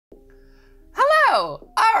All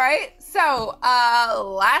right. So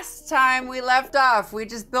last time we left off, we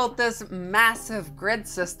just built this massive grid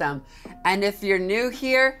system. And if you're new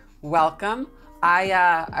here, welcome.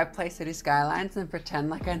 I play City Skylines and pretend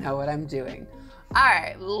like I know what I'm doing. All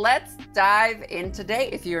right, let's dive in today.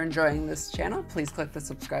 If you're enjoying this channel, please click the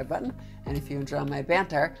subscribe button. And if you enjoy my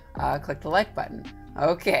banter, click the like button.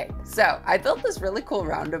 Okay, so I built this really cool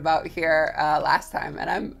roundabout here last time,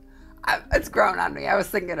 and it's grown on me. I was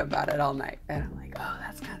thinking about it all night, and I'm like, oh,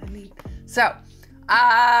 that's kind of neat. So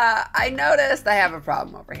I noticed I have a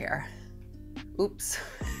problem over here. Oops.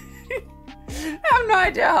 I have no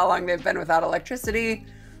idea how long they've been without electricity.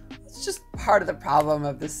 It's just part of the problem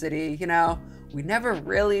of the city, you know? We never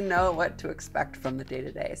really know what to expect from the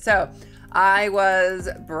day-to-day. So I was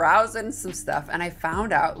browsing some stuff and I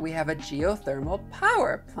found out we have a geothermal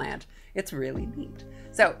power plant. It's really neat.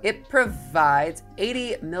 So it provides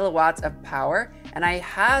 80 milliwatts of power, and I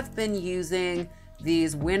have been using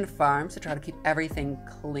these wind farms to try to keep everything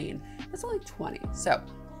clean. It's only 20. So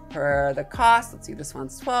for the cost, let's see, this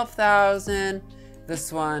one's 12,000.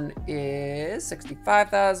 This one is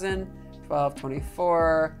 65,000, 12,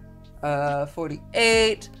 24,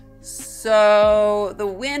 48. So the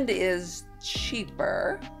wind is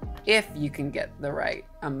cheaper if you can get the right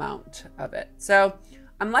amount of it. So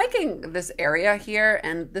I'm liking this area here,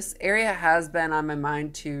 and this area has been on my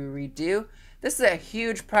mind to redo. This is a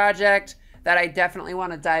huge project that I definitely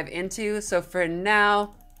want to dive into. So for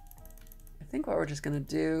now, I think what we're just gonna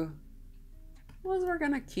do is we're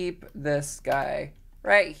gonna keep this guy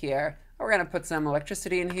right here. We're gonna put some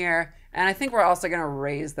electricity in here, and I think we're also gonna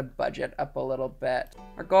raise the budget up a little bit.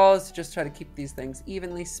 Our goal is to just try to keep these things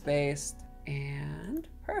evenly spaced, and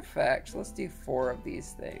perfect. So let's do 4 of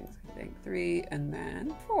these things. I think 3 and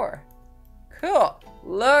then 4. Cool.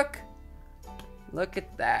 Look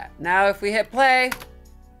at that. Now if we hit play,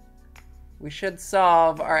 we should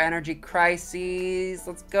solve our energy crises.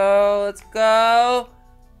 Let's go, let's go.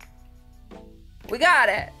 We got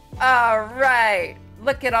it. All right.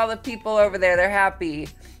 Look at all the people over there, they're happy.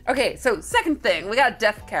 Okay, so second thing, we got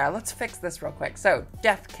death care. Let's fix this real quick. So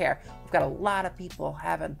death care, we've got a lot of people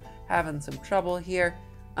having some trouble here.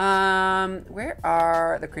 Where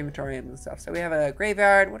are the crematoriums and stuff? So we have a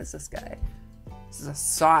graveyard. What is this guy? This is a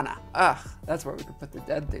sauna. Ugh, that's where we could put the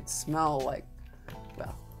dead. They'd smell like,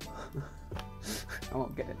 well, I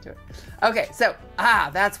won't get into it. Okay, so,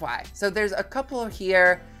 that's why. So there's a couple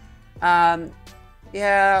here.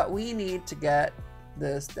 Yeah, we need to get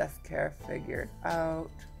this death care figured out.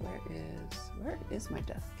 Where is my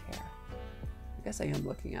death care? I guess I am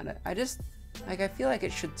looking at it. I feel like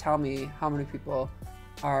it should tell me how many people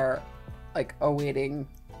are like awaiting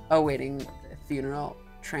funeral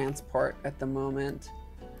transport at the moment.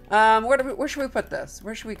 Where should we put this?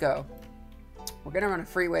 Where should we go? We're gonna run a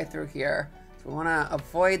freeway through here. So we wanna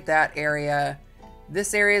avoid that area.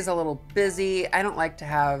 This area is a little busy. I don't like to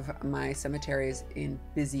have my cemeteries in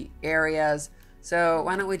busy areas. So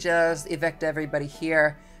why don't we just evict everybody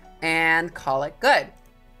here and call it good.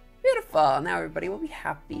 Beautiful, now everybody will be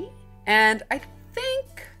happy. And I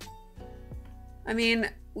think,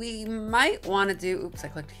 we might wanna do, oops, I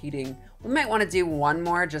clicked heating. We might wanna do one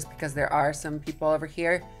more just because there are some people over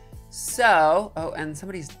here. So, oh, and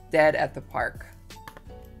somebody's dead at the park.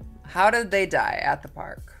 How did they die at the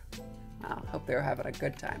park? Well, hope they were having a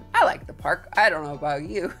good time. I like the park. I don't know about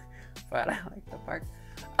you, but I like the park.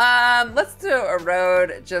 Let's do a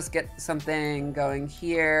road, just get something going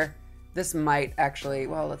here. This might actually,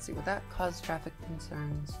 well, let's see, would that cause traffic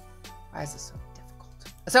concerns? Why is this so difficult?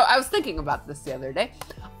 So I was thinking about this the other day.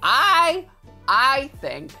 I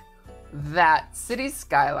think that City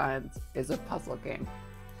Skylines is a puzzle game,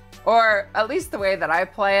 or at least the way that I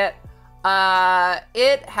play it.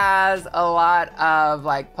 It has a lot of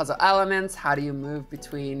like puzzle elements. How do you move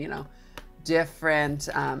between, you know, different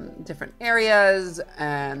areas,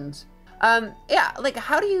 and yeah, like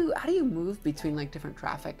how do you move between like different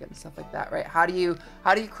traffic and stuff like that, right? How do you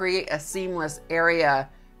create a seamless area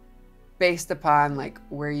based upon like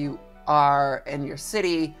where you are in your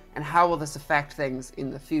city, and how will this affect things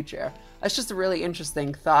in the future? That's just a really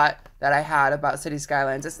interesting thought that I had about City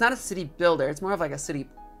Skylines. It's not a city builder, it's more of like a city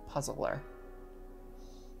puzzler.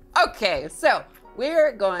 Okay, so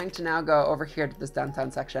we're going to now go over here to this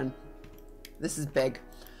downtown section. This is big.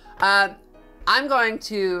 I'm going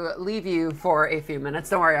to leave you for a few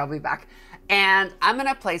minutes. Don't worry, I'll be back. And I'm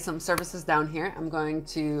gonna place some services down here. I'm going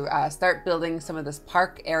to start building some of this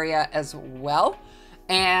park area as well.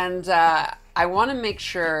 And I wanna make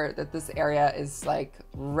sure that this area is like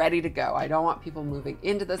ready to go. I don't want people moving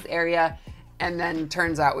into this area and then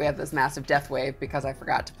turns out we have this massive death wave because I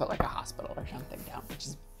forgot to put like a hospital or something down, which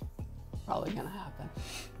is probably gonna happen.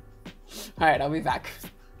 All right, I'll be back.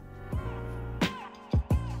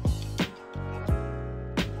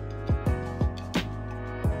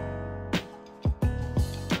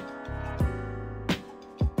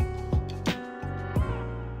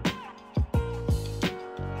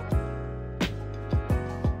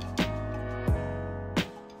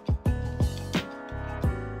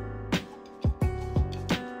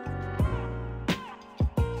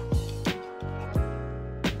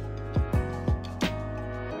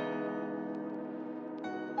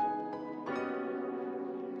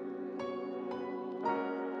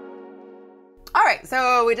 All right,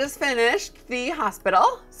 so we just finished the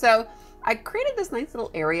hospital. So I created this nice little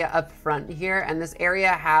area up front here, and this area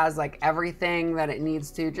has like everything that it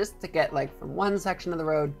needs to just to get like from one section of the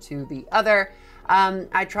road to the other.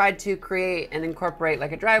 I tried to create and incorporate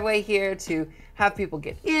like a driveway here to have people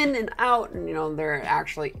get in and out, and you know, they're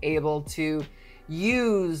actually able to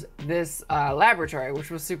use this laboratory, which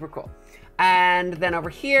was super cool. And then over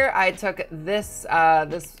here, I took this, what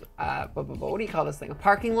do you call this thing? A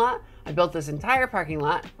parking lot. I built this entire parking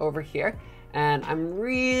lot over here, and I'm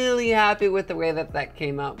really happy with the way that that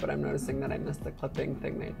came out, but I'm noticing that I missed the clipping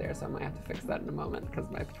thing right there, so I might have to fix that in a moment because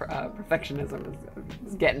my perfectionism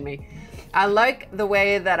is getting me. I like the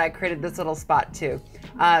way that I created this little spot too.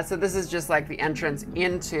 So this is just like the entrance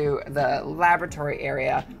into the laboratory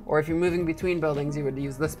area, or if you're moving between buildings, you would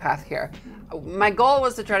use this path here. My goal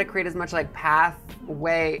was to try to create as much like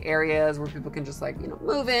pathway areas where people can just like, you know,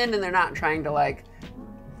 move in and they're not trying to like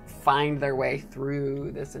find their way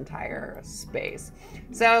through this entire space.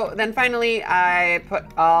 So then finally, I put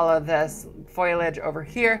all of this foliage over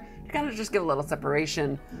here to kind of just give a little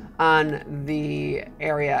separation on the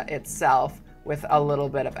area itself, with a little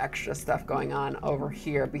bit of extra stuff going on over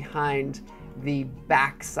here behind the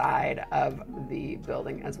back side of the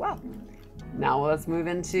building as well. Now let's move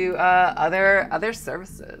into other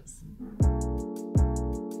services.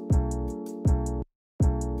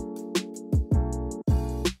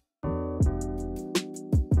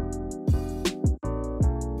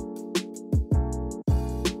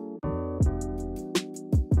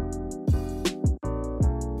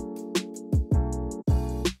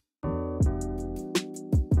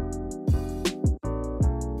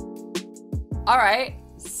 All right,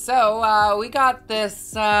 so we got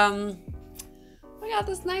this nice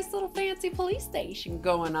little fancy police station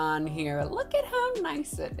going on here. Look at how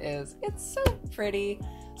nice it is. It's so pretty.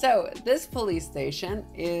 So this police station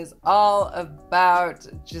is all about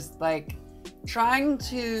just like trying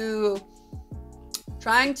to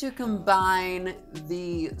combine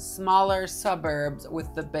the smaller suburbs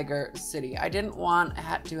with the bigger city. I didn't want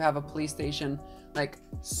to have a police station like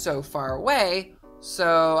so far away.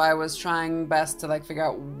 So I was trying best to like figure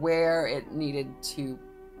out where it needed to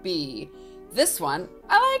be. This one,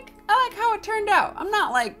 I like how it turned out. I'm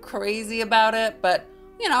not like crazy about it, but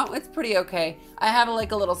you know, it's pretty okay. I have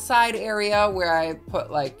like a little side area where I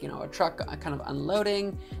put like, you know, a truck kind of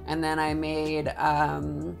unloading, and then I made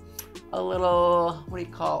a little, what do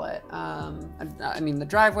you call it? I mean the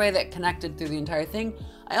driveway that connected through the entire thing.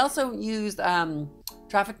 I also used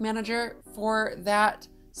Traffic Manager for that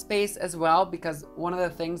space as well, because one of the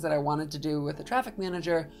things that I wanted to do with the Traffic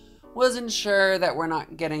Manager was ensure that we're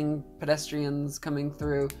not getting pedestrians coming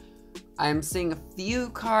through. I'm seeing a few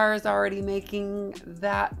cars already making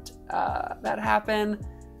that happen,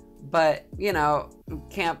 but you know,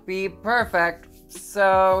 can't be perfect,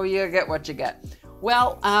 so you get what you get.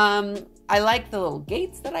 Well, I like the little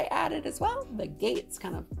gates that I added as well. The gates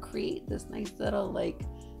kind of create this nice little like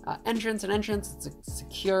entrance. It's a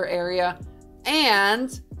secure area.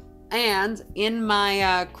 And in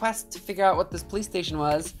my quest to figure out what this police station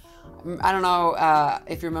was, I don't know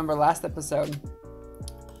if you remember last episode,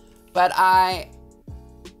 but I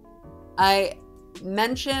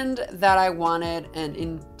mentioned that I wanted an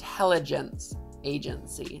intelligence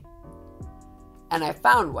agency, and I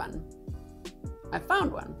found one.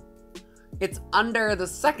 It's under the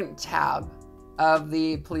second tab of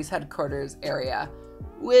the police headquarters area,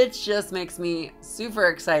 which just makes me super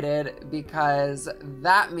excited because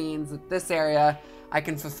that means that this area, I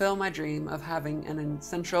can fulfill my dream of having an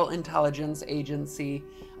central intelligence agency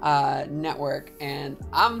network, and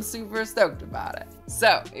I'm super stoked about it.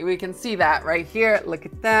 So we can see that right here. Look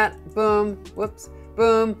at that. Boom, whoops,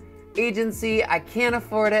 boom. Agency, I can't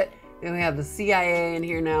afford it. And we have the CIA in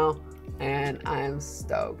here now, and I'm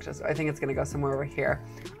stoked. So I think it's gonna go somewhere over here.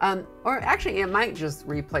 Or actually, it might just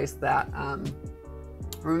replace that.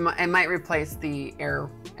 It might replace the air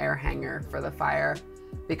hanger for the fire,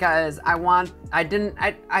 because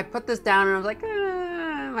I put this down and I was like,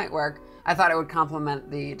 it might work. I thought it would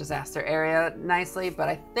complement the disaster area nicely, but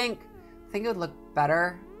I think think it would look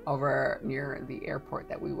better over near the airport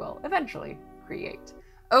that we will eventually create.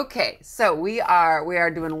 Okay, so we are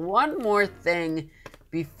doing one more thing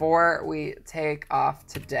before we take off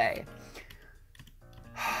today.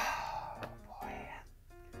 Oh boy.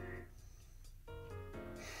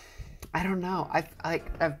 I don't know. I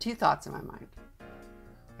have two thoughts in my mind.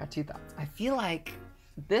 I got two thoughts. I feel like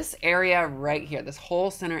this area right here, this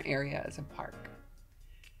whole center area is a park.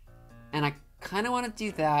 And I kind of want to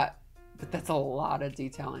do that, but that's a lot of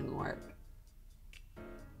detailing work.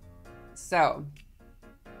 So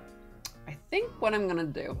I think what I'm gonna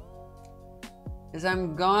do is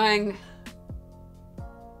I'm gonna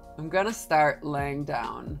start laying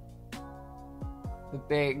down the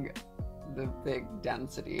big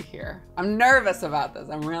density here. I'm nervous about this.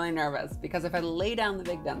 I'm really nervous because if I lay down the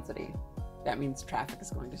big density, that means traffic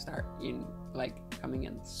is going to start coming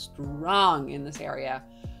in strong in this area.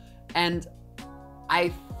 And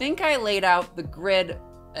I think I laid out the grid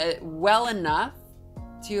well enough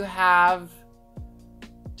to have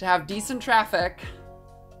decent traffic,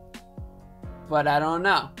 but I don't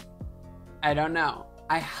know.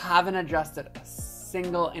 I haven't adjusted a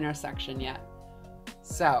single intersection yet.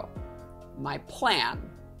 So my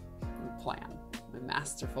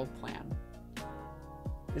masterful plan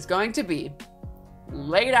is going to be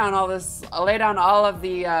lay down all of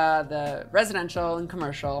the residential and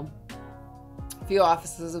commercial, a few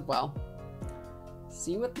offices as well,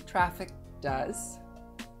 see what the traffic does,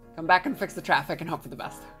 come back and fix the traffic and hope for the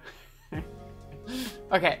best.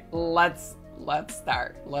 Okay, let's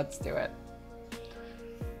start. Let's do it.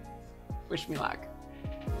 Wish me luck.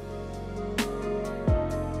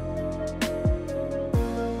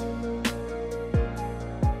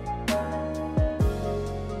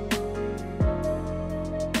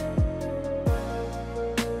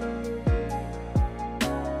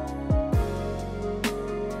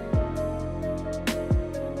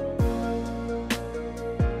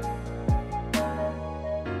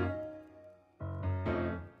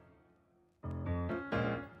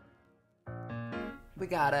 We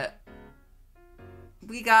got it.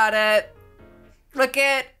 We got it. Look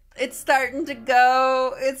it's starting to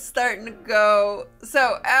go. It's starting to go.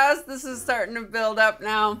 So as this is starting to build up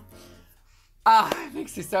now, it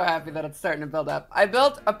makes me so happy that it's starting to build up. I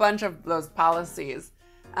built a bunch of those policies.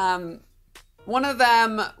 One of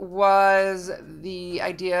them was the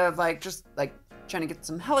idea of just trying to get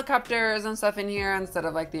some helicopters and stuff in here instead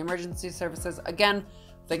of the emergency services. Again,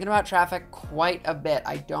 thinking about traffic quite a bit.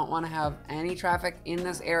 I don't want to have any traffic in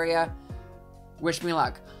this area. Wish me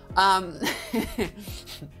luck. I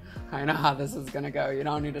know how this is gonna go. You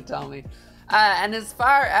don't need to tell me. And as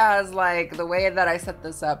far as the way that I set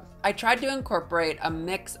this up, I tried to incorporate a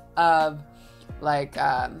mix of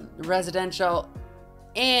residential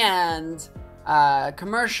and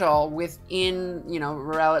commercial within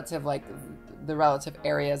relative the relative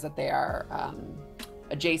areas that they are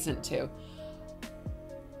adjacent to.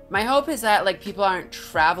 My hope is that people aren't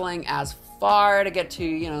traveling as far to get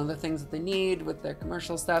to the things that they need with their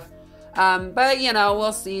commercial stuff, but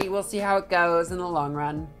we'll see how it goes in the long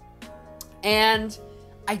run. And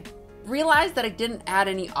I realized that I didn't add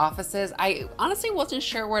any offices. I honestly wasn't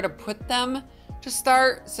sure where to put them to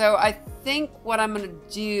start, so I think what I'm gonna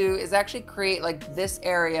do is actually create this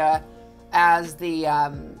area as the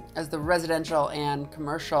residential and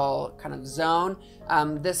commercial kind of zone.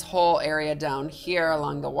 This whole area down here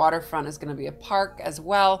along the waterfront is going to be a park as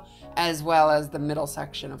well as the middle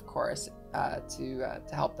section, of course, to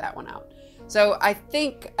help that one out. So I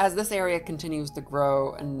think as this area continues to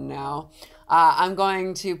grow now, I'm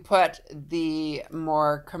going to put the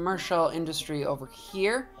more commercial industry over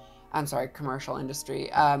here. I'm sorry, commercial industry,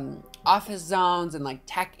 office zones and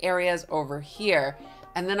tech areas over here.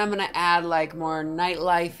 And then I'm gonna add more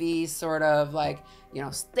nightlife-y sort of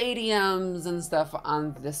stadiums and stuff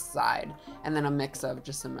on this side. And then a mix of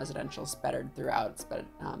just some residential spattered throughout,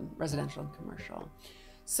 residential and commercial.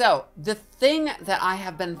 So the thing that I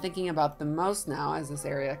have been thinking about the most now as this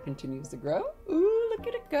area continues to grow, ooh, look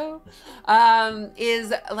at it go,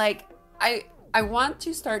 is I want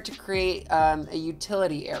to start to create a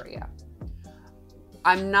utility area.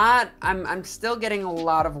 I'm still getting a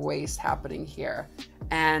lot of waste happening here.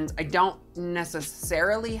 And I don't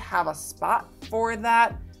necessarily have a spot for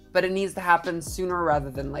that, but it needs to happen sooner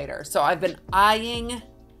rather than later. So I've been eyeing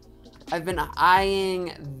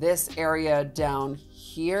this area down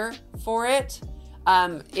here for it.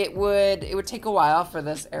 It would take a while for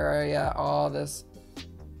this area, all this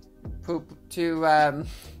poop to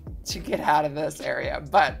get out of this area,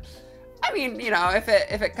 but I mean, you know, if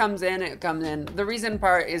it comes in, it comes in. The reason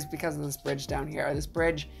part is because of this bridge down here. This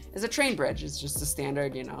bridge is a train bridge. It's just a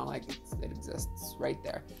standard, you know, like it exists right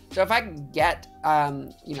there. So if I could get,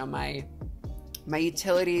 you know, my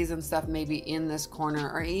utilities and stuff maybe in this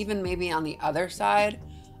corner or even maybe on the other side,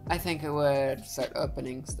 I think it would start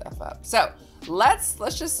opening stuff up. So let's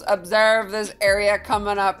just observe this area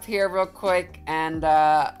coming up here real quick. And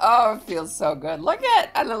oh, it feels so good. Look at,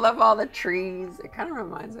 and I love all the trees. It kind of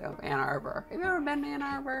reminds me of Ann Arbor. Have you ever been to Ann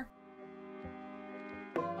Arbor?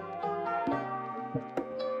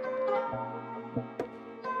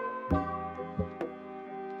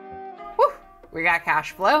 Whew, we got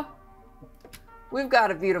cash flow. We've got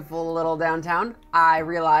a beautiful little downtown. I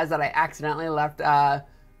realized that I accidentally left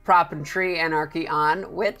prop and tree anarchy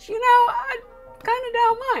on, which, you know, I kind of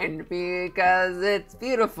don't mind because it's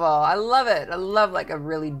beautiful. I love it. I love like a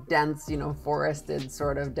really dense, you know, forested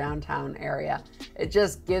sort of downtown area. It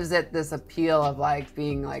just gives it this appeal of like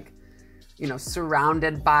being like, you know,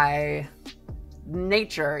 surrounded by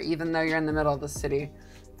nature, even though you're in the middle of the city.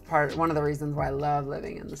 One of the reasons why I love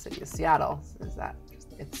living in the city of Seattle is that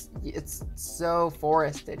it's so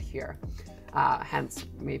forested here. Hence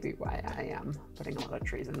maybe why I am putting a lot of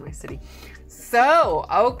trees in my city. So,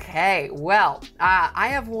 okay, well, I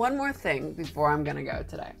have one more thing before I'm gonna go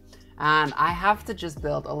today. And I have to just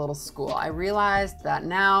build a little school. I realized that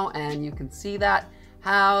now, and you can see that,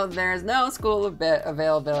 how there's no school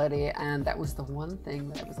availability. And that was the one thing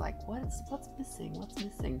that I was like, what's missing? What's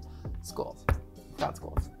missing? Schools. We've got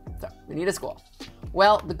schools. So we need a school.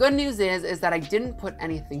 Well, the good news is that I didn't put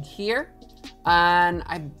anything here. And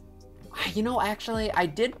you know, actually, I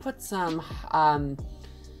did put some,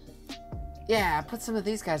 yeah, I put some of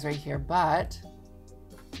these guys right here, but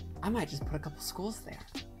I might just put a couple schools there.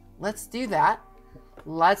 Let's do that.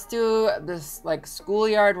 Let's do this like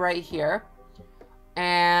schoolyard right here.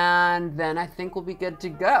 And then I think we'll be good to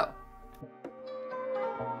go.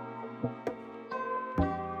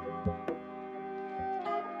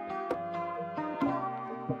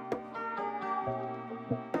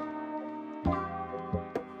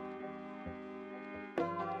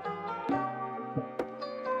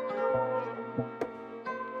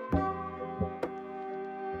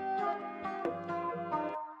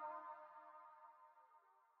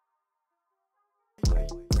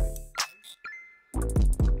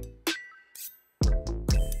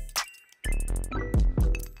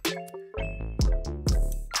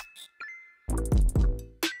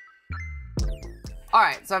 All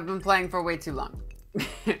right, so I've been playing for way too long.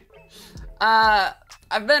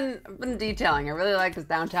 I've been detailing. I really like this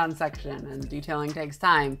downtown section, and detailing takes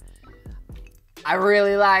time. I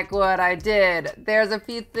really like what I did. There's a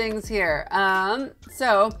few things here.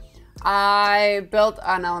 So I built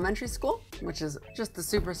an elementary school, which is just a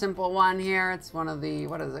super simple one here. It's one of the,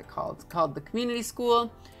 what is it called? It's called the community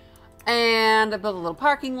school. And I built a little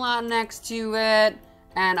parking lot next to it.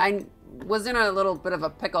 And I was in a little bit of a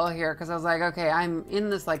pickle here because I was like, okay, I'm in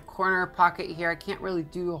this like corner pocket here. I can't really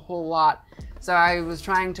do a whole lot. So I was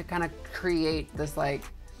trying to kind of create this like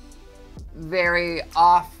very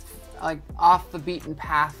off the beaten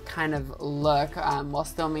path kind of look while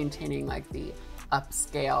still maintaining like the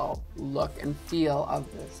upscale look and feel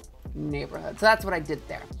of this neighborhood. So that's what I did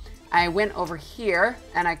there. I went over here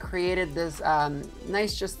and I created this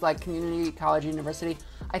nice just like community college university.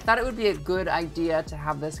 I thought it would be a good idea to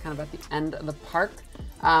have this kind of at the end of the park.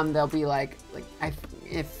 There'll be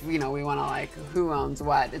if you know, we want to like who owns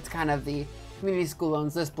what, it's kind of the community school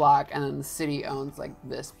owns this block and then the city owns like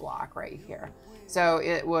this block right here. So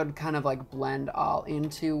it would kind of like blend all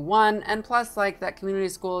into one, and plus like that community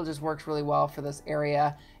school just works really well for this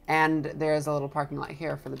area. And there's a little parking lot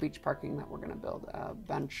here for the beach parking that we're gonna build a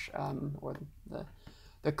bench or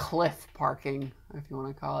the cliff parking, if you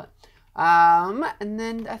want to call it. And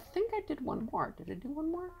then I think I did one more. Did I do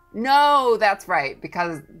one more? No, that's right,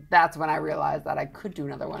 because that's when I realized that I could do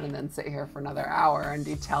another one and then sit here for another hour and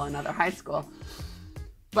detail another high school.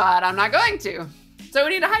 But I'm not going to. So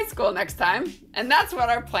we need a high school next time, and that's what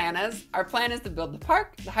our plan is. Our plan is to build the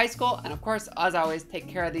park, the high school, and of course, as always, take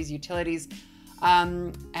care of these utilities.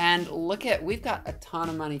 And look at, we've got a ton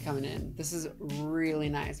of money coming in. This is really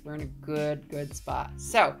nice. We're in a good spot.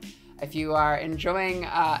 So if you are enjoying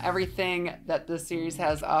everything that this series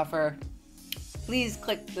has to offer, please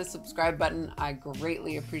click the subscribe button. I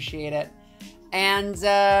greatly appreciate it. And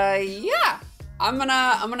yeah, I'm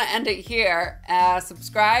gonna end it here.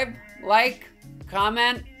 Subscribe, like,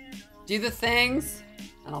 comment, do the things,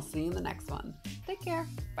 and I'll see you in the next one. Take care.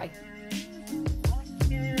 Bye.